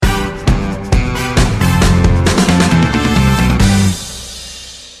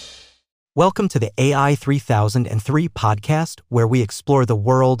Welcome to the AI 3003 podcast, where we explore the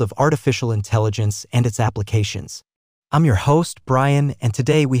world of artificial intelligence and its applications. I'm your host, Brian, and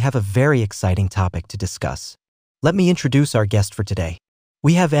today we have a very exciting topic to discuss. Let me introduce our guest for today.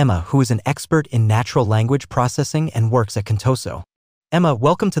 We have Emma, who is an expert in natural language processing and works at Contoso. Emma,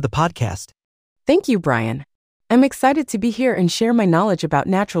 welcome to the podcast. Thank you, Brian. I'm excited to be here and share my knowledge about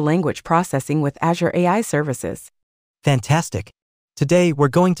natural language processing with Azure AI services. Fantastic. Today, we're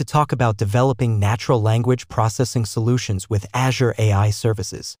going to talk about developing natural language processing solutions with Azure AI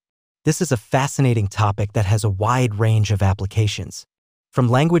services. This is a fascinating topic that has a wide range of applications. From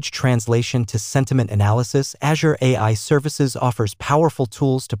language translation to sentiment analysis, Azure AI services offers powerful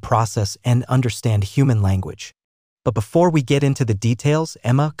tools to process and understand human language. But before we get into the details,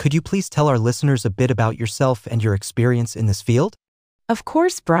 Emma, could you please tell our listeners a bit about yourself and your experience in this field? Of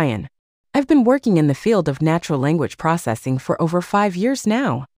course, Brian. I've been working in the field of natural language processing for over 5 years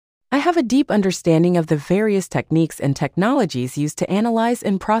now. I have a deep understanding of the various techniques and technologies used to analyze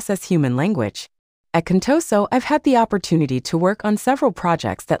and process human language. At Contoso, I've had the opportunity to work on several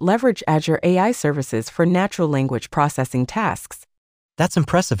projects that leverage Azure AI services for natural language processing tasks. That's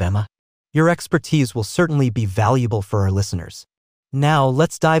impressive, Emma. Your expertise will certainly be valuable for our listeners. Now,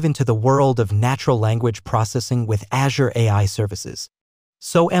 let's dive into the world of natural language processing with Azure AI services.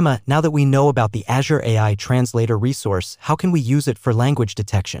 So, Emma, now that we know about the Azure AI Translator resource, how can we use it for language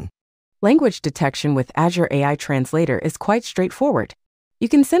detection? Language detection with Azure AI Translator is quite straightforward. You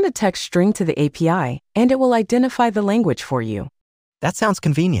can send a text string to the API, and it will identify the language for you. That sounds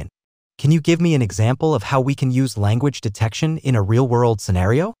convenient. Can you give me an example of how we can use language detection in a real-world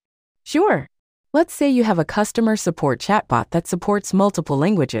scenario? Sure. Let's say you have a customer support chatbot that supports multiple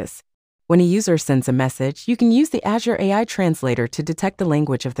languages. When a user sends a message, you can use the Azure AI Translator to detect the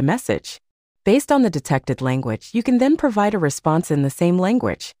language of the message. Based on the detected language, you can then provide a response in the same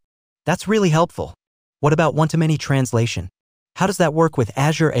language. That's really helpful. What about one-to-many translation? How does that work with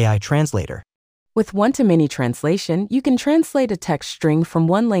Azure AI Translator? With one-to-many translation, you can translate a text string from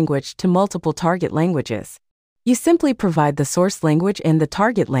one language to multiple target languages. You simply provide the source language and the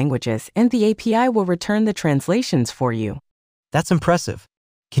target languages, and the API will return the translations for you. That's impressive.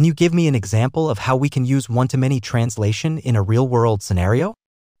 Can you give me an example of how we can use one-to-many translation in a real-world scenario?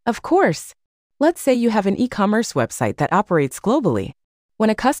 Of course. Let's say you have an e-commerce website that operates globally. When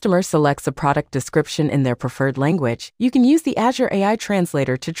a customer selects a product description in their preferred language, you can use the Azure AI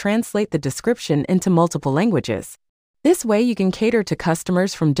Translator to translate the description into multiple languages. This way, you can cater to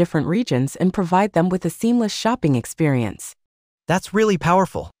customers from different regions and provide them with a seamless shopping experience. That's really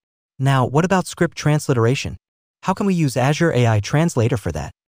powerful. Now, what about script transliteration? How can we use Azure AI Translator for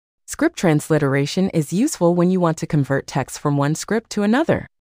that? Script transliteration is useful when you want to convert text from one script to another.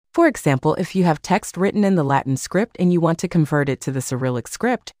 For example, if you have text written in the Latin script and you want to convert it to the Cyrillic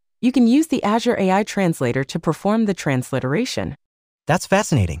script, you can use the Azure AI Translator to perform the transliteration. That's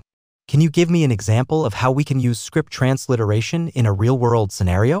fascinating. Can you give me an example of how we can use script transliteration in a real-world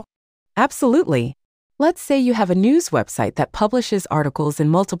scenario? Absolutely. Let's say you have a news website that publishes articles in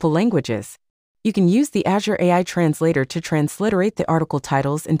multiple languages. You can use the Azure AI Translator to transliterate the article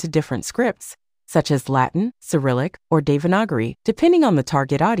titles into different scripts, such as Latin, Cyrillic, or Devanagari, depending on the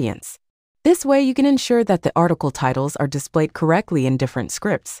target audience. This way, you can ensure that the article titles are displayed correctly in different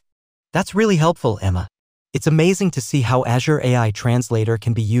scripts. That's really helpful, Emma. It's amazing to see how Azure AI Translator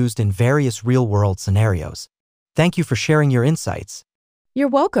can be used in various real-world scenarios. Thank you for sharing your insights. You're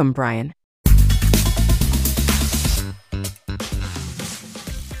welcome, Brian.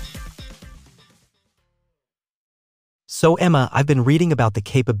 So, Emma, I've been reading about the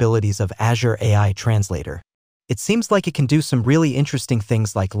capabilities of Azure AI Translator. It seems like it can do some really interesting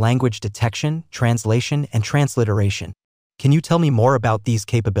things like language detection, translation, and transliteration. Can you tell me more about these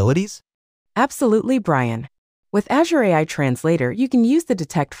capabilities? Absolutely, Brian. With Azure AI Translator, you can use the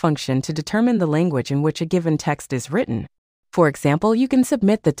detect function to determine the language in which a given text is written. For example, you can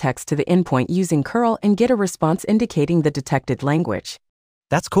submit the text to the endpoint using curl and get a response indicating the detected language.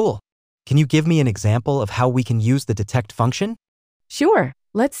 That's cool. Can you give me an example of how we can use the detect function? Sure.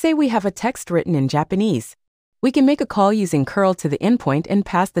 Let's say we have a text written in Japanese. We can make a call using curl to the endpoint and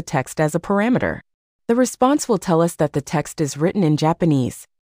pass the text as a parameter. The response will tell us that the text is written in Japanese.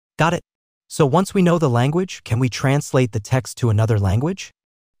 Got it. So once we know the language, can we translate the text to another language?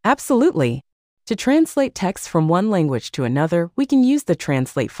 Absolutely. To translate text from one language to another, we can use the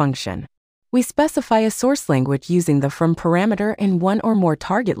translate function. We specify a source language using the from parameter and one or more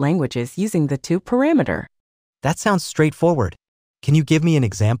target languages using the to parameter. That sounds straightforward. Can you give me an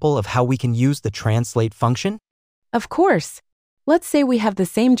example of how we can use the translate function? Of course. Let's say we have the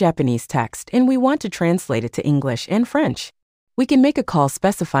same Japanese text and we want to translate it to English and French. We can make a call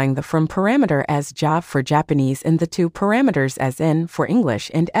specifying the from parameter as Ja for Japanese and the to parameters as N for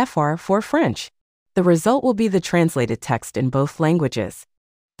English and FR for French. The result will be the translated text in both languages.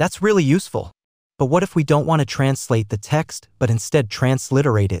 That's really useful. But what if we don't want to translate the text, but instead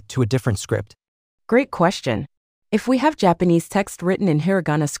transliterate it to a different script? Great question. If we have Japanese text written in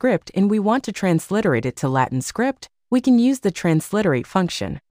hiragana script and we want to transliterate it to Latin script, we can use the transliterate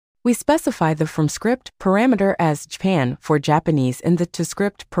function. We specify the from script parameter as Japan for Japanese and the to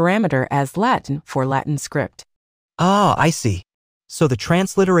script parameter as Latin for Latin script. Ah, I see. So the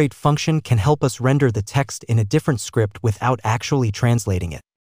transliterate function can help us render the text in a different script without actually translating it.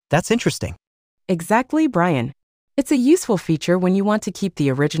 That's interesting. Exactly, Brian. It's a useful feature when you want to keep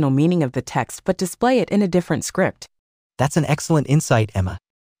the original meaning of the text but display it in a different script. That's an excellent insight, Emma.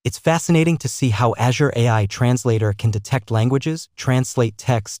 It's fascinating to see how Azure AI Translator can detect languages, translate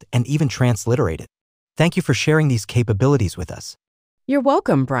text, and even transliterate it. Thank you for sharing these capabilities with us. You're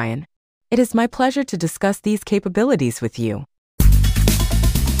welcome, Brian. It is my pleasure to discuss these capabilities with you.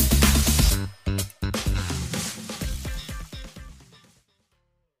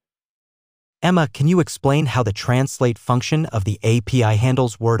 Emma, can you explain how the translate function of the API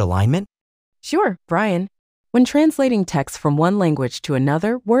handles word alignment? Sure, Brian. When translating text from one language to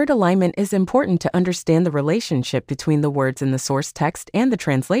another, word alignment is important to understand the relationship between the words in the source text and the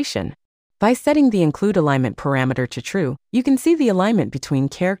translation. By setting the include alignment parameter to true, you can see the alignment between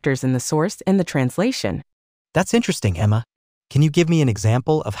characters in the source and the translation. That's interesting, Emma. Can you give me an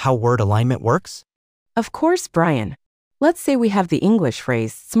example of how word alignment works? Of course, Brian. Let's say we have the English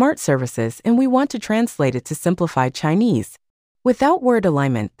phrase, smart services, and we want to translate it to simplified Chinese. Without word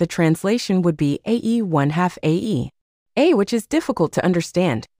alignment, the translation would be AE 1/2 AE, A, which is difficult to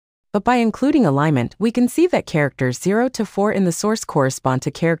understand. But by including alignment, we can see that characters 0 to 4 in the source correspond to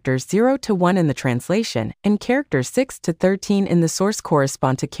characters 0 to 1 in the translation, and characters 6 to 13 in the source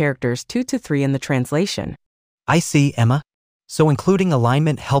correspond to characters 2 to 3 in the translation. I see, Emma. So including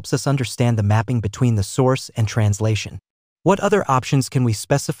alignment helps us understand the mapping between the source and translation. What other options can we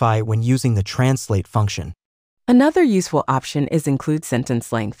specify when using the translate function? Another useful option is include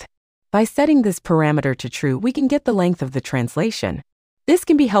sentence length. By setting this parameter to true, we can get the length of the translation. This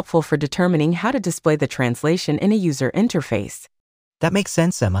can be helpful for determining how to display the translation in a user interface. That makes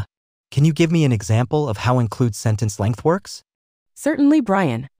sense, Emma. Can you give me an example of how include sentence length works? Certainly,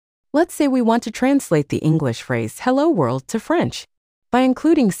 Brian. Let's say we want to translate the English phrase "Hello World" to French. By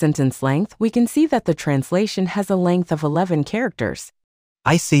including sentence length, we can see that the translation has a length of 11 characters.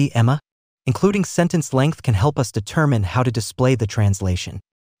 I see, Emma. Including sentence length can help us determine how to display the translation.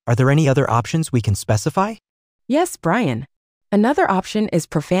 Are there any other options we can specify? Yes, Brian. Another option is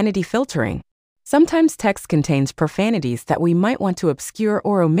profanity filtering. Sometimes text contains profanities that we might want to obscure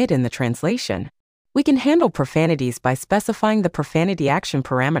or omit in the translation. We can handle profanities by specifying the profanity action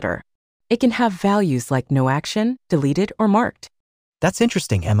parameter. It can have values like no action, deleted, or marked. That's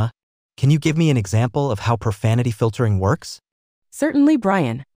interesting, Emma. Can you give me an example of how profanity filtering works? Certainly,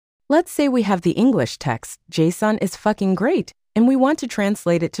 Brian. Let's say we have the English text, "Jason is fucking great," and we want to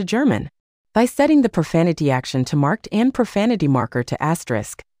translate it to German. By setting the profanity action to marked and profanity marker to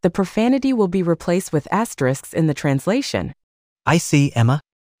asterisk, the profanity will be replaced with asterisks in the translation. I see, Emma.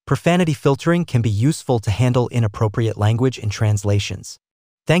 Profanity filtering can be useful to handle inappropriate language in translations.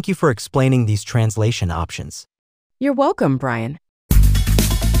 Thank you for explaining these translation options. You're welcome, Brian.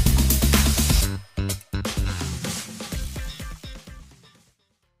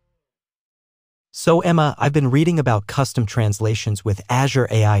 So, Emma, I've been reading about custom translations with Azure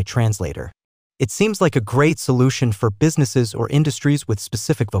AI Translator. It seems like a great solution for businesses or industries with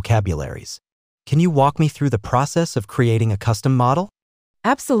specific vocabularies. Can you walk me through the process of creating a custom model?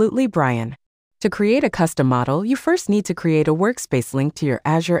 Absolutely, Brian. To create a custom model, you first need to create a workspace linked to your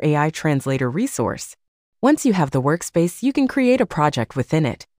Azure AI Translator resource. Once you have the workspace, you can create a project within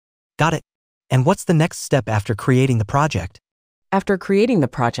it. Got it. And what's the next step after creating the project? After creating the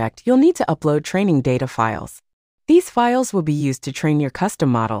project, you'll need to upload training data files. These files will be used to train your custom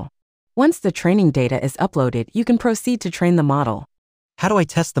model. Once the training data is uploaded, you can proceed to train the model. How do I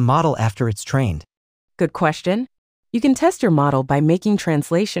test the model after it's trained? Good question. You can test your model by making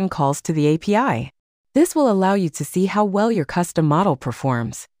translation calls to the API. This will allow you to see how well your custom model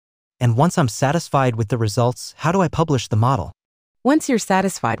performs. And once I'm satisfied with the results, how do I publish the model? Once you're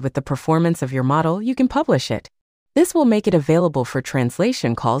satisfied with the performance of your model, you can publish it. This will make it available for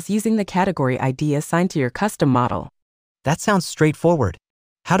translation calls using the category ID assigned to your custom model. That sounds straightforward.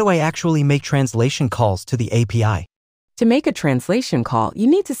 How do I actually make translation calls to the API? To make a translation call, you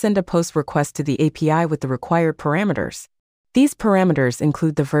need to send a POST request to the API with the required parameters. These parameters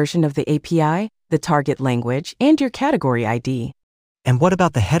include the version of the API, the target language, and your category ID. And what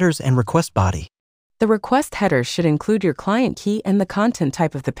about the headers and request body? The request header should include your client key and the content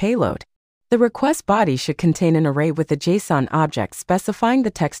type of the payload. The request body should contain an array with a JSON object specifying the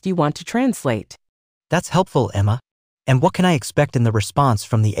text you want to translate. That's helpful, Emma. And what can I expect in the response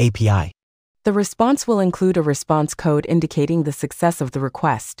from the API? The response will include a response code indicating the success of the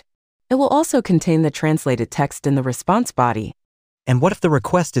request. It will also contain the translated text in the response body. And what if the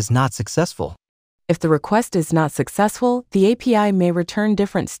request is not successful? If the request is not successful, the API may return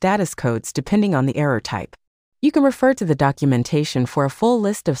different status codes depending on the error type. You can refer to the documentation for a full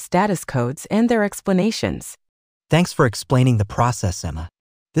list of status codes and their explanations. Thanks for explaining the process, Emma.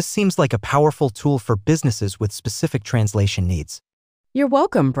 This seems like a powerful tool for businesses with specific translation needs. You're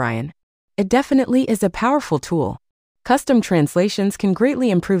welcome, Brian. It definitely is a powerful tool. Custom translations can greatly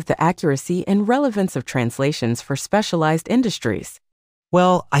improve the accuracy and relevance of translations for specialized industries.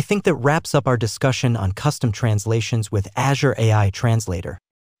 Well, I think that wraps up our discussion on custom translations with Azure AI Translator.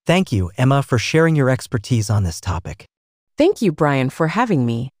 Thank you, Emma, for sharing your expertise on this topic. Thank you, Brian, for having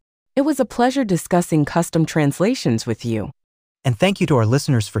me. It was a pleasure discussing custom translations with you. And thank you to our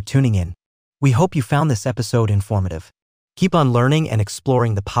listeners for tuning in. We hope you found this episode informative. Keep on learning and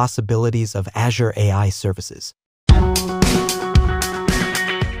exploring the possibilities of Azure AI services.